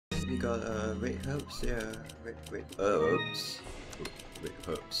we got red herbs there. Red herbs. Red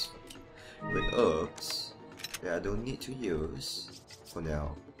herbs. Red herbs. Yeah, I don't need to use for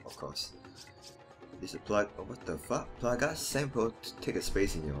now, of course. This is a plug. Oh, what the fuck? Plug a sample to take a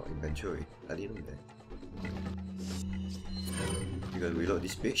space in your inventory. I didn't know that. You gotta reload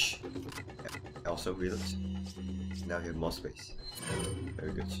this bitch. Yeah, also reload. Now you have more space.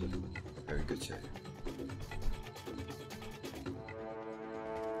 Very good. Very good, sir.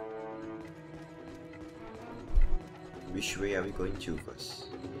 Which way are we going to first?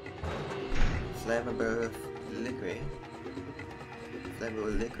 Flammable liquid.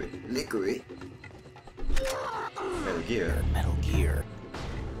 Flammable liquid. Liquid? Metal Gear. Metal Gear.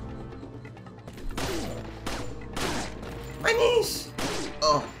 My knees!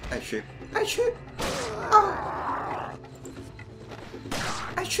 Oh, I trip. I trip. Oh.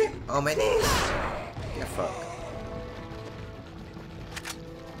 I trip. Oh, my knees. Yeah, fuck.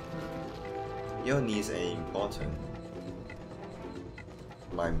 Your knees ain't important.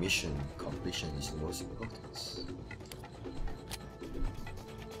 My mission completion is the most important.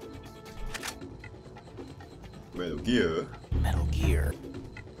 Metal Gear. Metal Gear.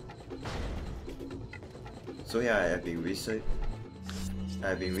 So yeah, I've been recently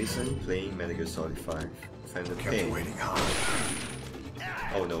playing Metal Gear Solid 5. Phantom Pain. Waiting, huh?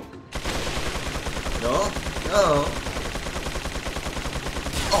 Oh no. No? No!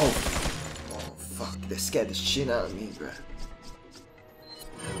 Oh! Oh fuck, that scared the shit out of me, bruh.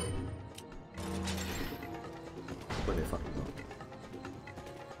 Open the fucking door.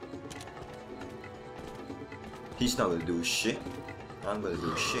 He's not gonna do shit. I'm gonna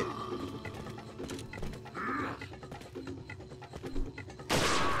do shit.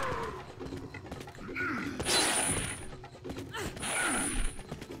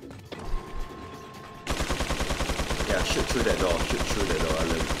 Yeah, shoot through that door, shoot through that door, I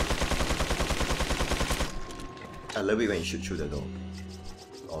love it. I love it when you shoot through the door.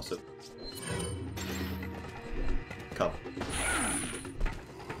 Awesome. Come.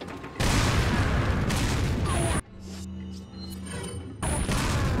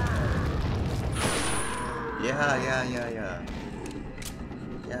 Yeah.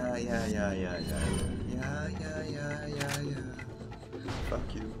 Fuck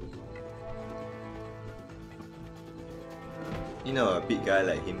you. You know, a big guy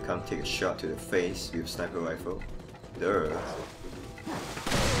like him can't take a shot to the face with a sniper rifle. Duh.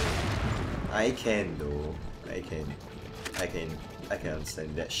 I can though. I can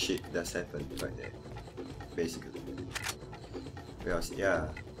understand that shit does happen right there. Basically. Because yeah,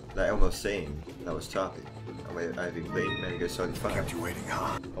 like I was saying, I was talking. I've been playing Metal Gear Solid 5 Kept you waiting,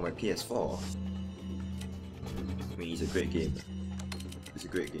 huh? on my PS4. I mean, it's a great game. It's a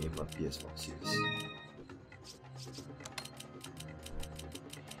great game on PS4 series.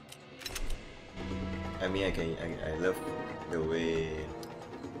 I mean, I love the way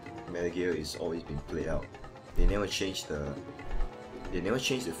Metal Gear is always been played out. They never change the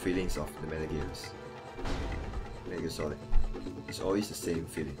feelings of the Metal Gears. Metal Gear Solid. It's always the same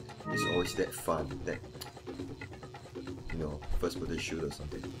feeling. It's always that fun, that, you know, first person shooter or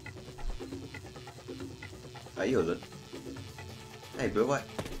something. Are you alert? Hey bro, what?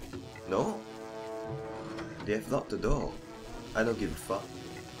 No? They have locked the door. I don't give a fuck.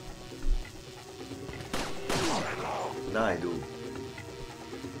 Now I do.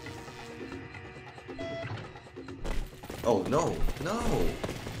 Oh no, no,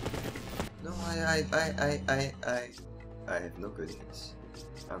 no! I have no goodness.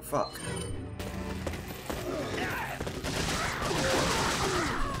 I'm fucked.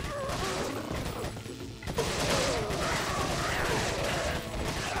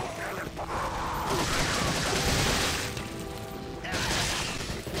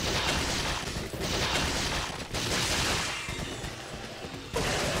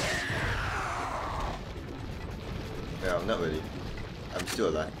 Yeah, I'm not really. I'm still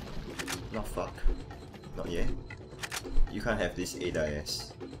alive. Not fuck. Not yet. You can't have this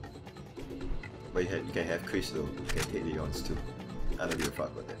 8IS. But you can have Crystal. You can take Leons too. I don't give a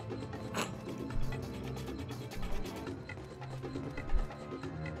fuck about that.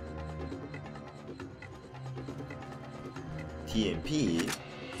 TMP?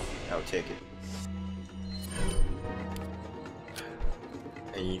 I'll take it.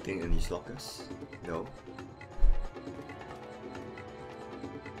 Anything in these lockers? No?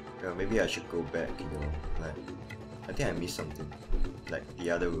 Well, maybe I should go back, you know, like, I think I missed something, like the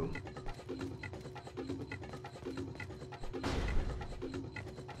other room.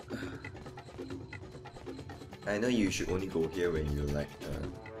 I know you should only go here when you're like,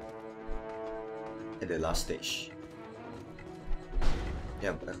 at the last stage.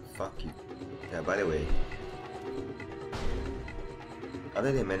 Yeah, fuck you. Yeah, by the way,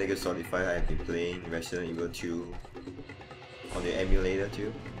 other than Metal Gear Solid 5, I've been playing Resident Evil 2 on the emulator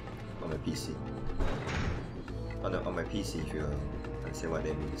too, on my PC. On my PC, if you understand what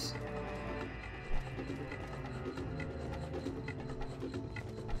that means.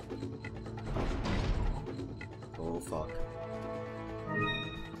 Oh fuck.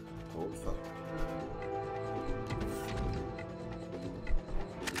 Oh fuck.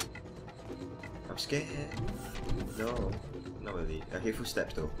 I'm scared. No, not really. I hear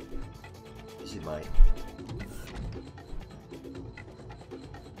footsteps though. Is it mine?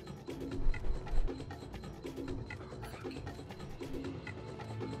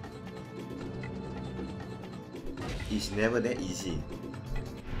 It's never that easy.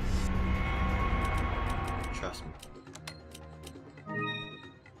 Trust me.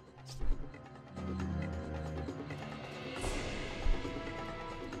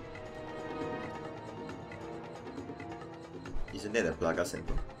 Isn't that a Plaga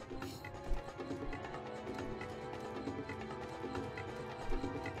sample?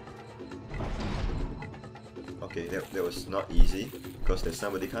 Okay, that was not easy because there's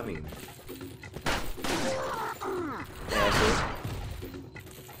somebody coming. Yeah, so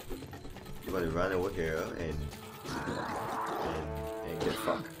you want to run over here and get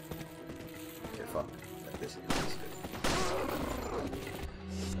fucked. Get fucked like this.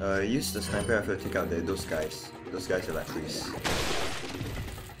 Use the sniper rifle to take out those guys. Those guys are like priests.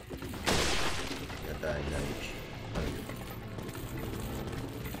 Die.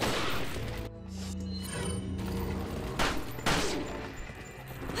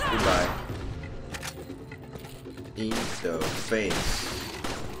 Goodbye. In the face.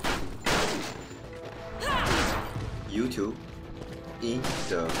 You too. In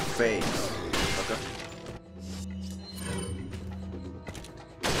the face. Okay.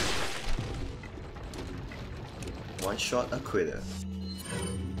 One shot a quitter.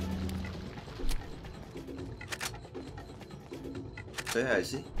 So yeah, I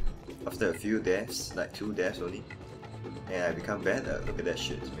see. After a few deaths, like 2 deaths only, and I become better. Look at that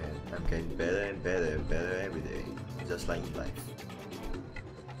shit, man. I'm getting better and better and better every day. Just like in life.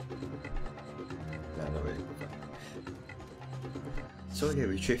 Nah, not really. So here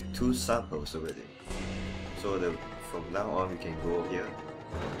we retrieve 2 samples already. So from now on we can go here.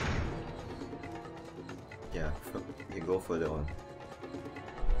 Yeah, we can go further on.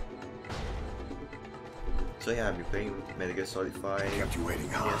 So yeah, I've been playing Metal Gear Solid 5, Kept you waiting,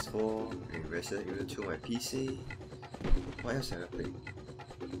 huh? PS4, and Resident Evil 2 on my PC. What else have I played?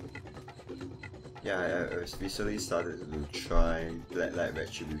 Yeah, I recently started to try Black Light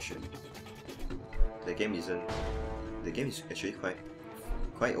Retribution. The game is actually quite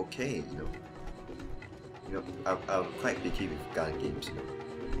okay, you know. I'm quite picky with gun games, you know.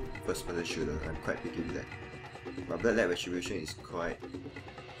 First person shooter, I'm quite picky with that. But Black Light Retribution is quite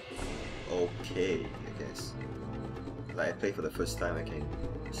okay, I guess. Like I play for the first time, I can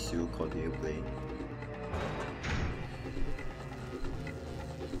still continue playing.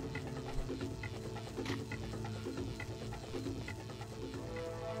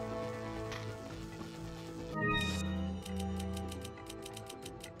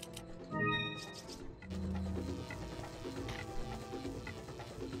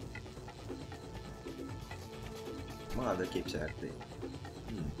 What other games have I played?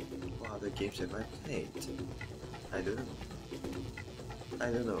 What other games have I played? I don't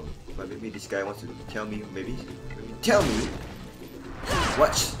know. But maybe this guy wants to tell me, maybe tell me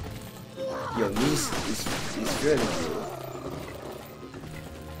what your niece is feeling you.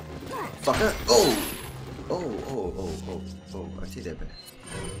 Fucker! Oh, I take that back.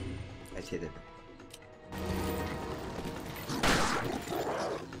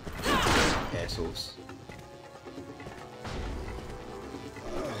 Assholes.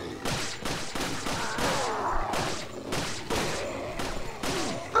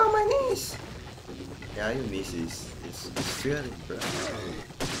 Yeah, your niece is feeling, bro.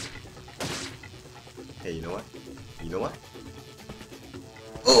 Hey, you know what?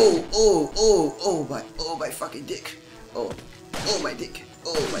 Oh my fucking dick. Oh my dick.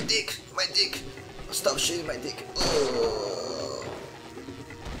 My dick. Stop shooting my dick. Oh.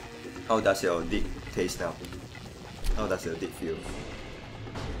 How does your dick taste now? How does your dick feel?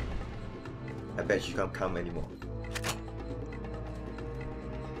 I bet you can't come anymore.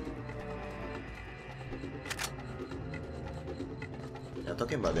 Now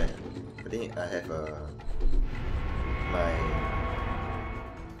talking about that, I think I have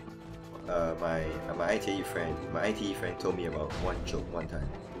my ITE friend. My ITE friend told me about one joke one time.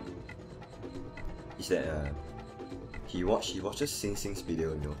 Is that he watches Sing Sing's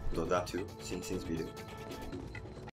video, you know, Dota 2, Sing Sing's video.